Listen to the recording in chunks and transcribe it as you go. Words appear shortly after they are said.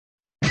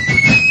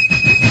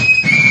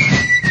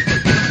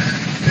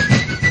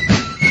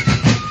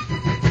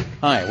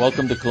Hi,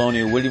 welcome to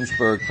Colonial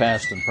Williamsburg,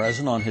 Past and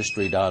Present on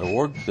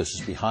History.org. This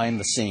is Behind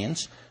the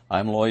Scenes.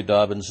 I'm Lloyd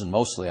Dobbins, and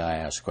mostly I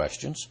ask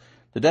questions.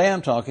 Today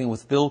I'm talking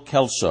with Bill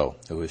Kelso,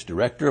 who is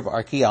Director of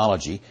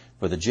Archaeology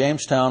for the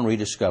Jamestown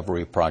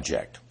Rediscovery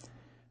Project.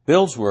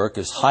 Bill's work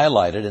is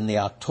highlighted in the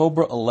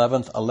October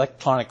 11th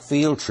electronic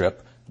field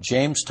trip,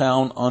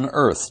 Jamestown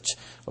Unearthed,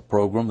 a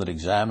program that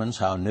examines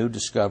how new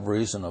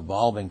discoveries and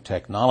evolving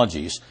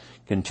technologies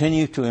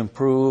continue to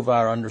improve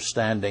our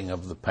understanding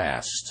of the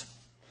past.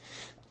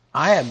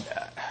 I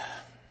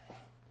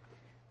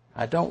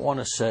don't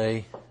want to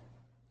say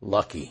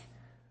lucky,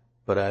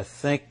 but I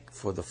think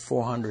for the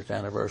 400th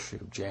anniversary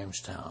of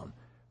Jamestown,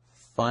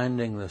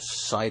 finding the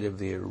site of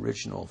the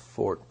original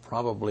fort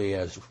probably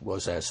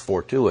was as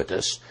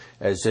fortuitous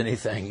as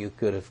anything you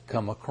could have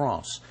come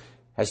across.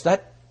 Has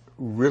that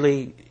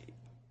really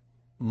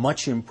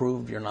much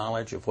improved your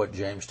knowledge of what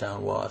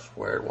Jamestown was,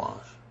 where it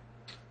was?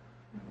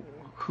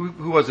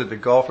 Who was it, the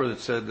golfer that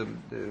said the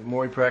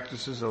more he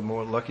practices, the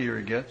more luckier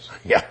he gets?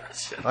 Yeah.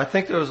 I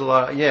think there was a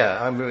lot.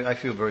 I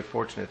feel very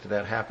fortunate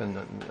that happened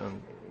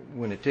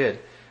when it did.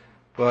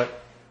 But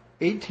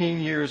 18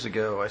 years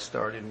ago, I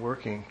started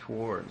working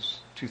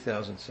towards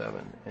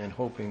 2007 and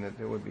hoping that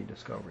there would be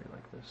discovery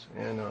like this.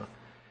 And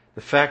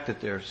the fact that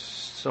there's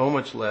so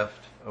much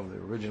left of the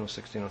original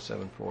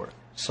 1607 fort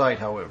site,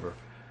 however,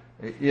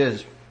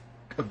 is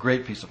a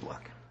great piece of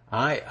luck.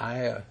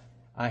 I'm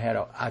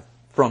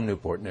from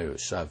Newport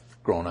News. I've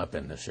grown up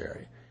in this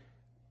area.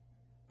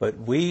 But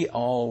we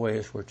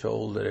always were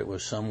told that it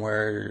was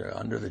somewhere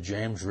under the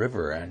James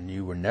River, and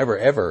you were never,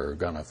 ever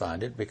going to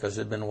find it because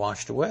it had been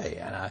washed away.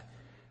 And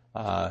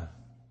I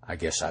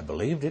guess I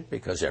believed it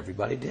because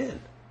everybody did.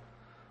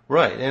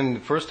 Right. And the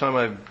first time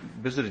I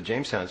visited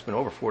Jamestown, it's been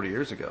over 40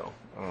 years ago,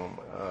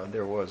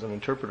 there was an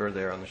interpreter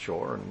there on the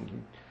shore,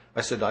 and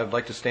I said, I'd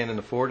like to stand in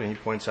the fort, and he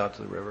points out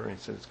to the river, and he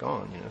said, it's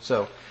gone.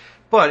 So,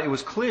 but it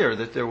was clear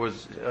that there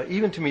was,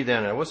 even to me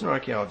then, I wasn't an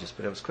archaeologist,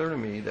 but it was clear to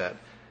me that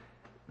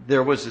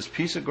there was this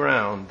piece of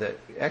ground that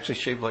actually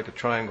shaped like a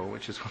triangle,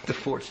 which is what the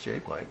fort's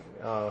shaped like,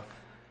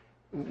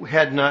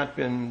 had not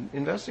been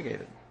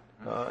investigated.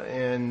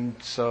 And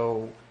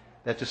so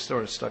that just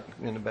sort of stuck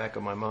in the back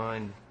of my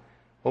mind.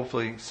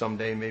 Hopefully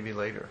someday, maybe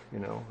later,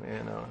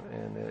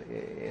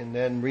 and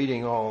then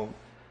reading all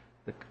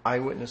the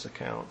eyewitness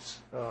accounts,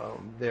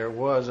 there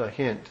was a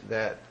hint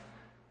that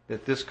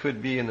this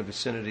could be in the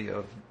vicinity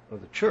of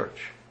the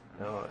church,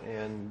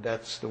 and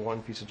that's the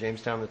one piece of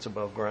Jamestown that's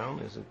above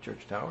ground is the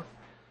church tower,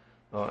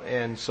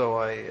 and so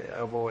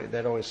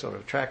that always sort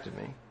of attracted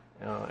me,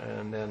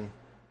 and then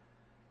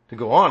to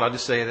go on, I'll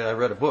just say that I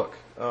read a book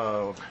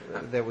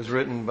that was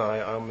written by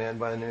a man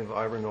by the name of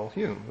Ivor Noel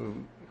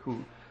Hume,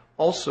 who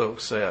also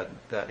said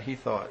that he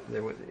thought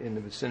there was, in the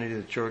vicinity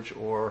of the church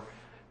or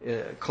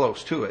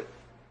close to it,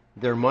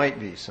 there might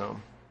be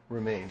some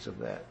remains of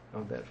that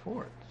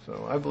fort.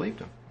 So I believed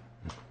him.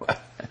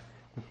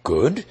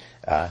 Good.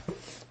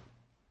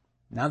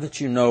 Now that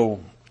you know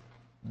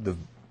the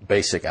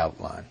basic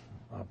outline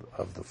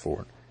of the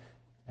fort,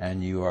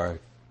 and you are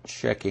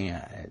checking,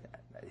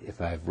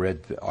 if I've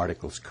read the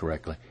articles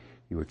correctly,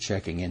 you were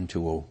checking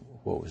into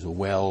what was a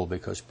well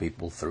because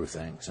people threw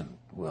things in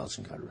wells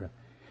and got rid of it.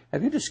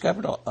 Have you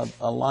discovered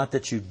a lot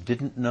that you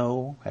didn't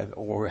know,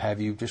 or have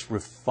you just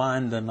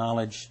refined the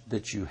knowledge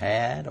that you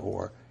had,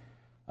 or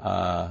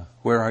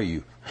where are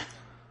you?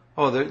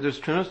 Oh, there's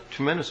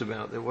tremendous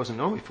amount that wasn't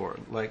known before.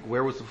 Like,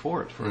 where was the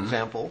fort, for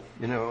example?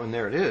 And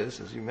there it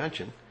is, as you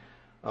mentioned.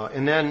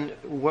 And then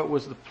what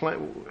was the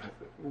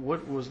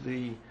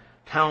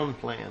town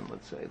plan,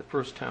 let's say, the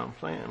first town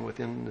plan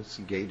within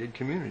this gated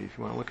community, if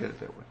you want to look at it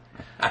that way.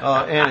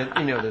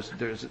 And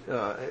there's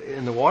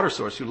in the water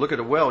source, you look at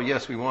a well.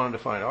 Yes, we wanted to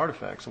find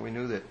artifacts, and we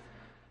knew that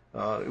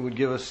it would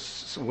give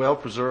us a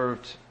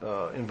well-preserved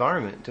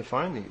environment to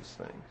find these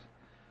things.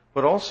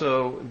 But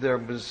also, there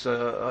was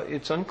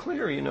it's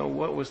unclear,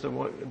 what was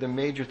the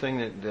major thing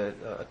that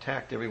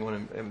attacked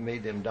everyone and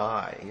made them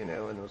die, in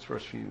those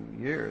first few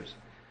years.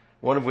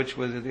 One of which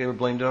was that they were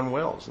blamed on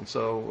wells, and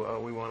so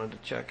we wanted to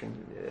check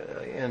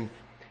and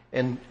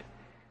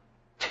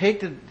take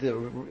the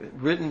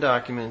written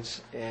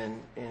documents and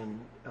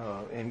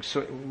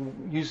so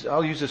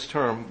I'll use this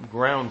term,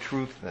 ground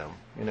truth them,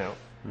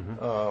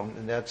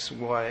 and that's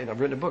why I've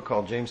written a book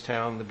called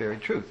Jamestown: The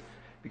Buried Truth,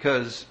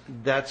 because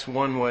that's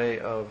one way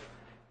of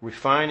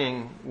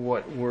refining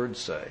what words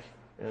say,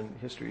 and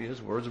history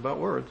is words about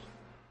words,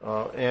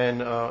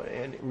 and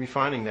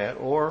refining that,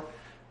 or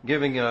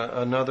giving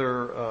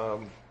another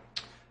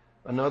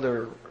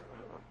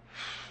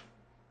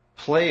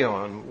play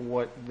on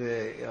what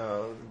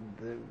the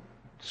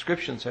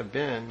descriptions have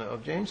been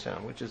of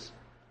Jamestown, which is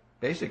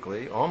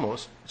basically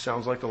almost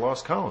sounds like the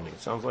lost colony. It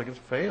sounds like it's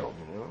failed.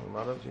 A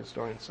lot of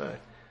historians say.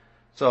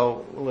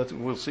 So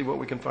we'll see what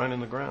we can find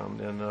in the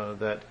ground, and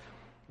that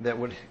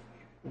would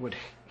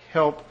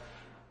help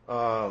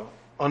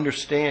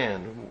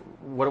understand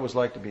what it was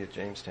like to be at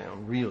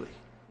Jamestown, really.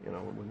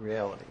 With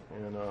reality.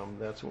 And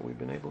that's what we've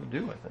been able to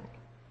do, I think.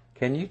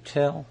 Can you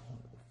tell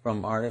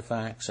from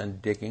artifacts and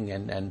digging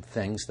and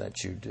things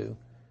that you do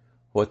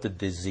what the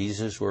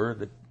diseases were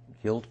that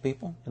killed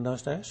people in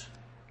those days?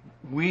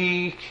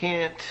 We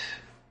can't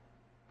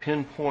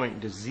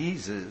pinpoint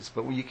diseases,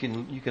 but you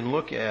can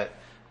look at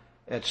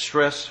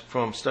stress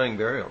from studying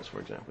burials, for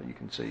example. You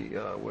can see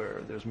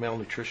where there's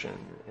malnutrition,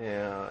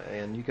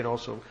 and you can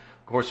also,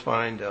 of course,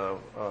 find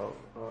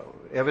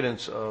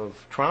evidence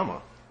of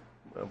trauma,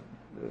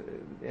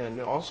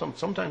 and also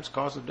sometimes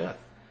cause of death.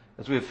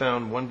 As we have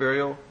found one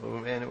burial of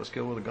a man that was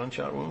killed with a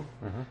gunshot wound,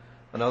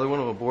 another one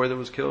of a boy that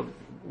was killed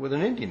with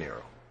an Indian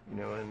arrow.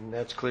 And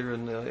that's clear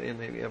in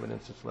the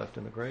evidence that's left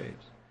in the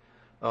graves.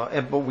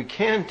 But we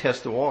can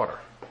test the water,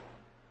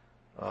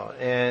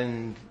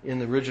 and in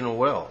the original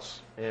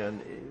wells,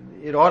 and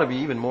it ought to be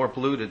even more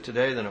polluted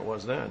today than it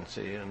was then.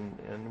 See,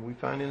 and we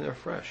find they're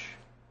fresh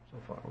so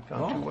far. We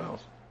found 2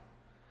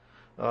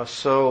 wells.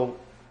 So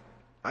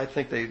I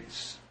think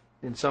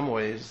in some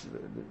ways,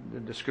 the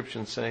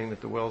description saying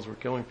that the wells were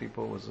killing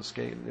people was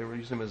they were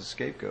using them as a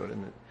scapegoat,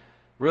 and that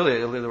really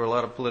there were a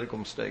lot of political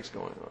mistakes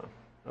going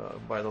on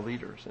by the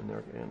leaders, and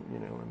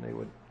they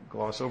would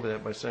gloss over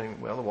that by saying,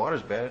 "Well, the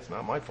water's bad; it's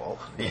not my fault."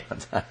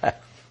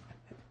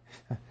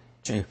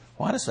 Gee,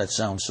 why does that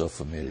sound so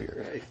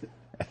familiar? Right.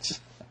 That's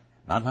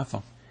not my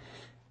fault.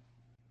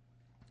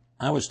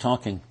 I was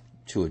talking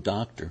to a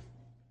doctor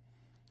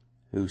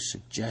who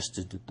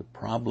suggested that the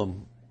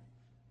problem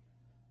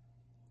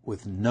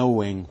with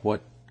knowing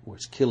what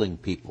was killing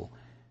people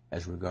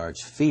as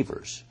regards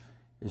fevers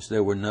is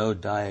there were no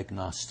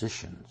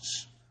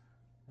diagnosticians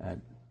at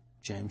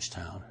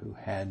Jamestown who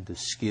had the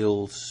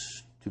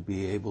skills to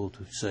be able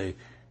to say,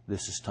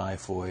 this is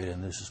typhoid,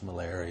 and this is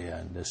malaria,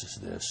 and this is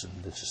this,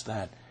 and this is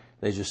that.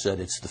 They just said,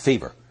 it's the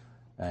fever.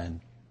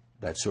 And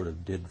that sort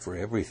of did for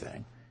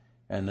everything.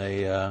 And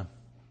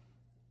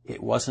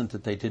it wasn't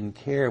that they didn't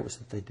care, it was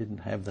that they didn't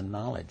have the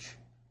knowledge.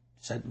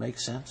 Does that make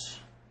sense?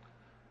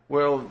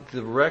 Well,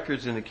 the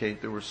records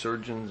indicate there were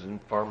surgeons and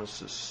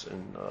pharmacists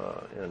and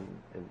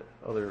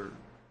other,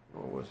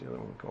 what was the other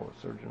one called?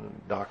 Surgeon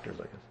and doctors,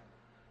 I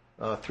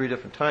guess. 3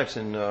 different types,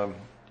 and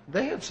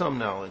they had some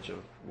knowledge of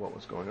what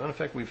was going on. In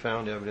fact, we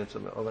found evidence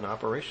of an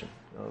operation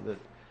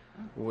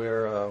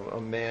where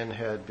a man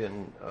had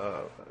been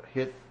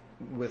hit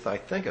with, I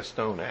think, a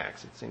stone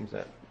axe. It seems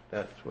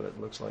that's what it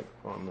looks like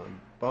on the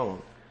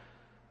bone.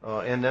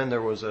 And then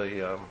there was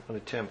an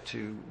attempt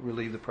to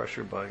relieve the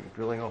pressure by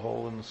drilling a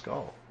hole in the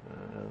skull.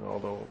 And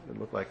although it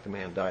looked like the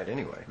man died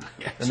anyway.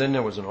 Yes. And then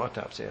there was an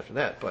autopsy after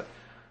that. But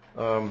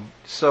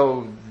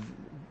so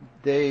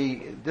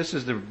this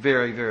is the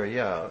very, very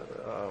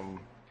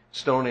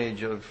Stone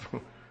Age of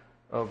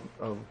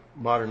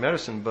modern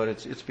medicine, but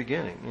it's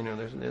beginning.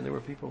 There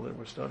were people that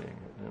were studying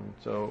it, and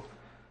so.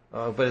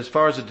 But as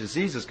far as the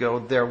diseases go,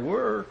 there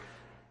were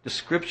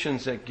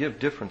descriptions that give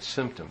different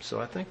symptoms.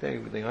 So I think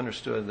they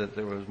understood that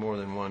there was more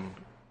than one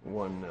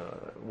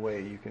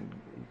way you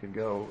could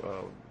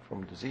go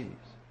from disease.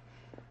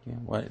 Yeah,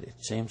 well, it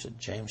seems at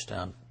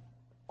Jamestown,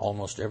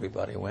 almost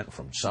everybody went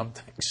from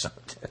something.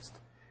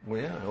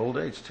 Well, yeah, old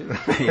age too.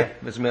 Yeah.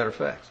 As a matter of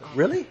fact. So.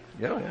 Really?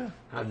 Yeah.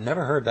 I've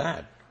never heard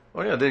that.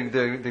 Oh yeah,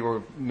 they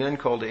were men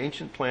called the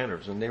ancient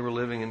planters, and they were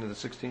living into the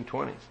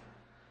 1620s.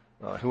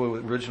 Who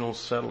were original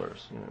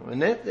settlers,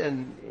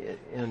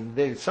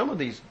 and some of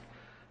these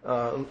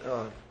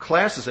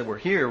classes that were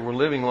here were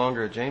living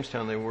longer at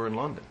Jamestown than they were in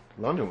London.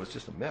 London was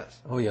just a mess.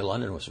 Oh yeah,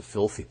 London was a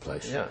filthy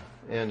place. Yeah,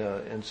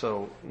 and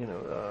so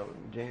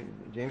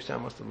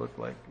Jamestown must have looked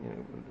like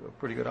a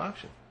pretty good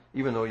option,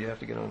 even though you have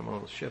to get on one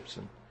of those ships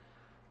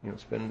and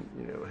spend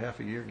half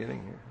a year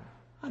getting here.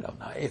 I don't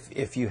know.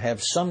 If you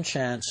have some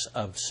chance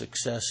of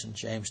success in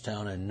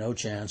Jamestown and no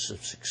chance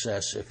of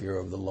success if you're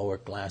of the lower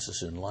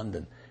classes in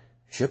London,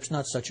 ship's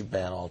not such a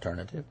bad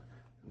alternative.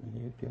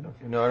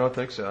 No, I don't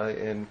think so.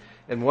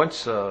 And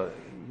once the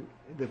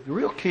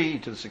real key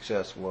to the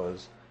success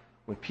was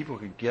when people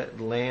could get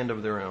land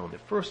of their own.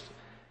 At first,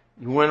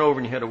 you went over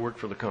and you had to work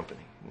for the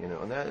company,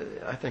 and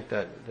I think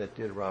that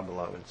did rob a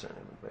lot of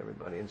incentive of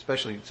everybody, and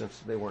especially since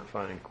they weren't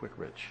finding quick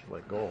rich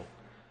like gold.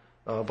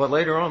 But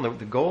later on,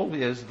 the goal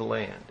is the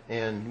land,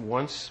 and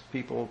once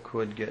people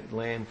could get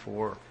land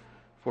for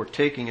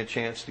taking a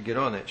chance to get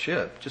on that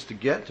ship, just to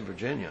get to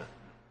Virginia,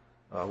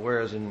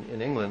 whereas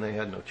in England they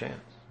had no chance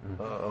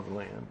of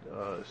land,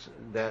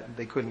 that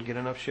they couldn't get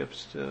enough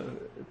ships to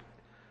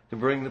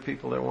bring the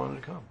people that wanted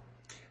to come.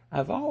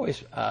 I've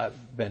always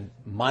been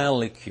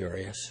mildly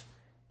curious.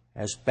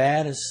 As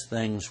bad as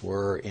things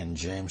were in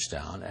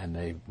Jamestown, and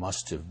they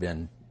must have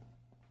been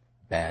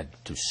bad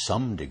to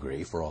some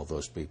degree for all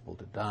those people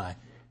to die,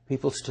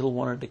 people still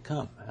wanted to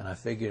come. And I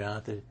figured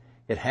out that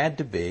it had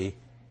to be,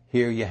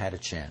 here you had a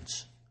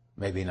chance.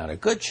 Maybe not a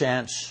good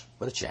chance,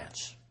 but a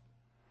chance.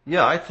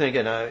 Yeah, I think,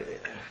 and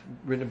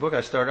in the book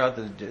I start out,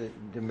 the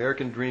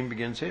American dream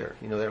begins here.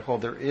 That whole,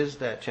 there is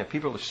that chance.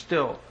 People are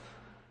still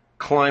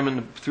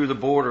climbing through the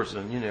borders,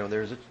 and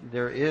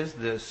there is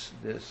this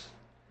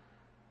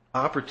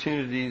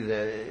opportunity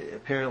that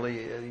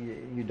apparently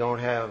you don't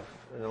have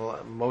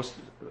most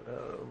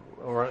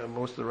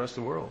of the rest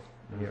of the world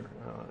here,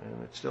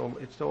 and it's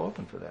still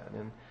open for that.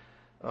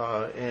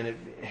 And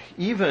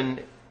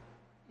even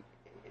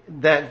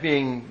that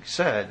being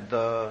said,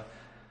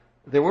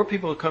 there were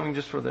people coming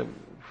just for the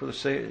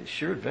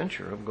sheer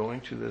adventure of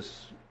going to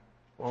this.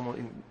 Almost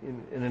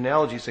in an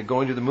analogy, say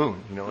going to the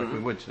moon. Like we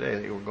would today.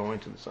 They were going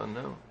to the sun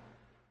now.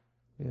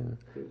 Yeah.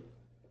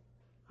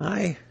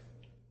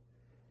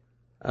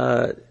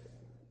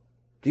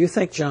 Do you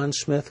think John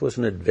Smith was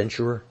an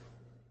adventurer?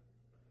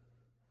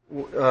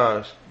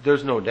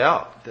 There's no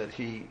doubt that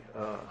he,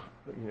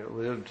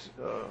 lived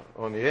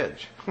on the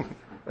edge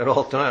at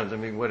all times. I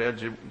mean, what edge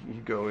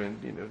he'd go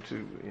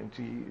into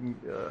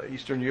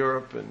Eastern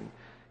Europe and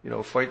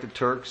fight the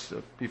Turks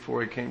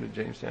before he came to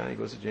Jamestown. He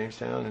goes to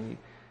Jamestown and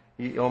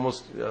he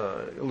almost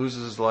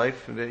loses his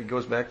life, and then he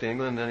goes back to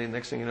England. And then the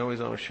next thing you know,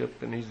 he's on a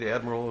ship and he's the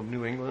admiral of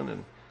New England.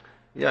 And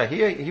yeah,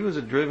 he was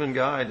a driven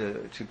guy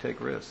to take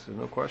risks. There's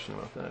no question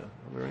about that. A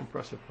very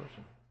impressive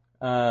person.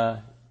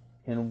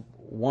 In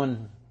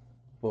one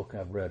book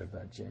I've read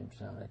about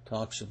Jamestown, it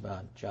talks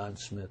about John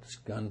Smith's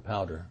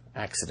gunpowder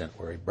accident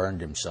where he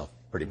burned himself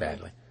pretty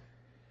badly.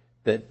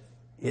 That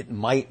it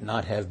might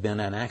not have been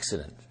an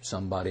accident.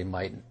 Somebody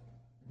might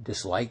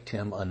disliked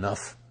him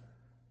enough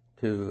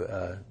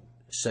to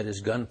set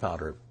his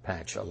gunpowder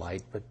patch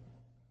alight, but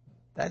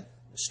that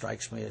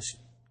strikes me as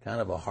kind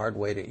of a hard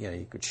way to,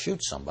 you could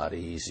shoot somebody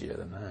easier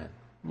than that.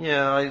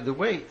 Yeah,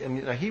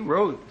 he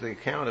wrote the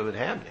account of it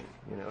happening,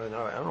 and I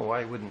don't know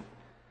why he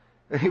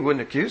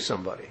wouldn't accuse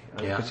somebody,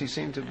 because he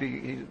seemed to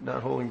be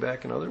not holding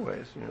back in other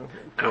ways,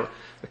 For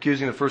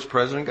accusing the first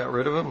president, got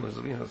rid of him, was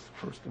the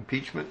first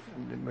impeachment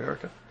in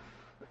America.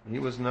 He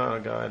was not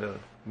a guy to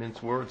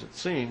mince words, it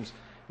seems,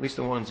 at least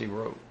the ones he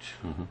wrote.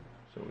 Mm-hmm.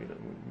 So we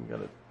got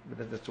to.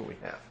 But that's what we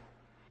have.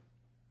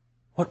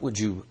 What would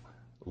you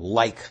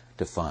like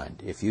to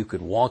find if you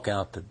could walk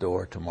out the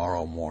door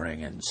tomorrow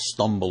morning and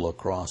stumble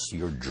across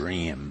your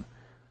dream?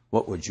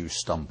 What would you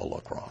stumble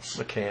across?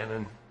 The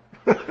cannon.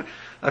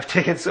 I've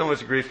taken so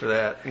much grief for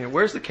that.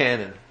 Where's the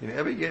cannon?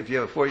 If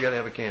you have a fort, you got to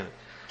have a cannon.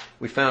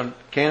 We found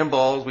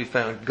cannonballs. We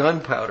found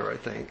gunpowder. I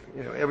think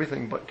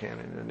everything but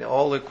cannon, and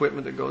all the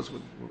equipment that goes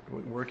with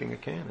working a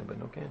cannon, but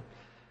no cannon.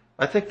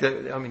 I think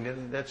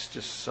that's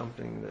just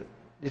something that.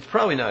 It's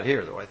probably not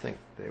here, though. I think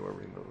they were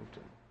removed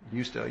and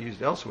used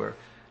elsewhere.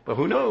 But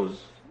who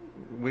knows?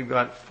 We've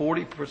got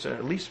 40%,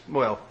 at least,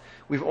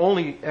 we've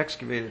only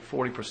excavated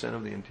 40%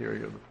 of the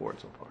interior of the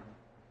fort so far.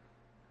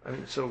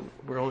 So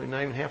we're only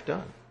not even half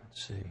done.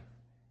 Let's see.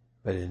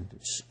 But in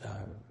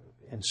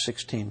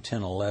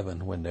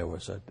 1610-11, when there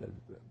was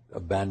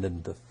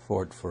abandoned the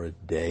fort for a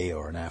day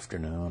or an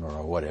afternoon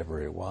or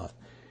whatever it was,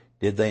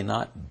 did they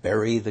not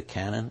bury the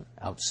cannon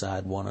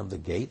outside one of the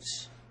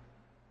gates?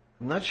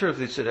 I'm not sure if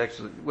they said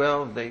actually.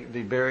 Well, they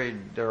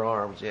buried their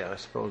arms. Yeah, I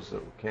suppose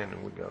the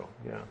cannon would go.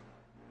 Yeah.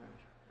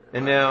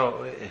 And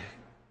now,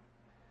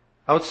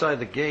 outside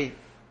the gate,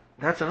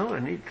 that's another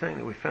neat thing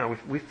that we found.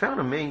 We found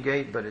a main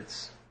gate, but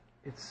it's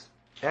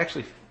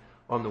actually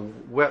on the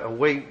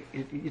way.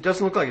 It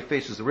doesn't look like it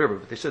faces the river,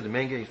 but they said the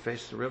main gate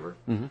faces the river.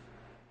 Mm-hmm.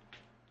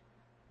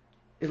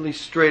 At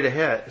least straight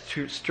ahead,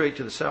 straight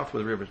to the south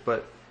where the river is.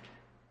 But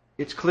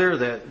it's clear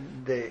that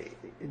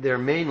their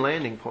main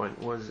landing point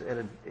was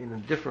in a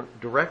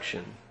different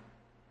direction,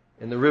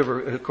 and the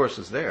river, of course,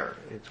 is there.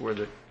 It's where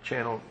the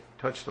channel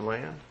touched the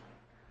land.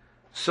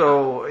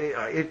 So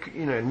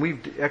and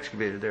we've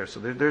excavated there. So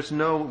there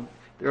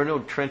are no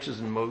trenches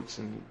and moats,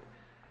 and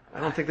I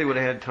don't think they would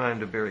have had time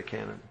to bury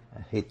cannon.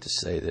 I hate to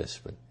say this,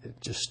 but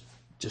it just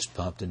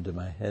popped into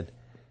my head.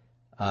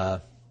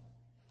 The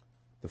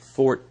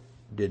fort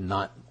did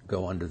not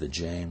go under the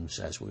James,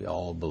 as we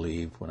all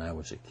believed when I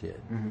was a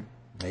kid. Mm-hmm.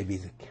 Maybe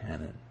the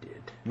cannon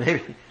did.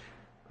 Maybe.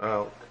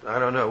 I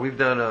don't know. We've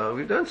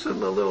done some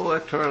little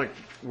electronic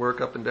work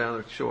up and down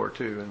the shore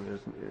too, and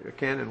a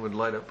cannon would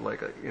light up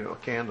like a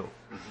candle,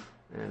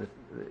 mm-hmm. and it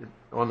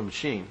on the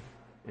machine,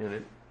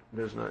 and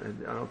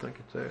I don't think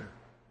it's there.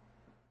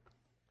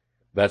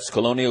 That's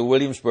Colonial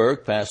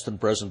Williamsburg, past and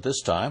present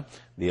this time.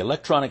 The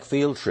electronic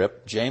field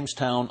trip,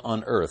 Jamestown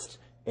Unearthed,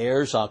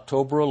 airs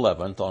October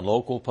 11th on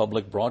local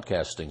public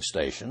broadcasting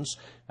stations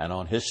and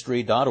on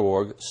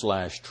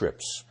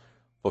history.org/trips.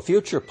 For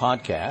future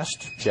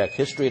podcasts, check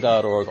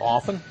history.org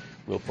often.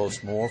 We'll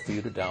post more for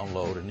you to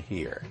download and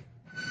hear.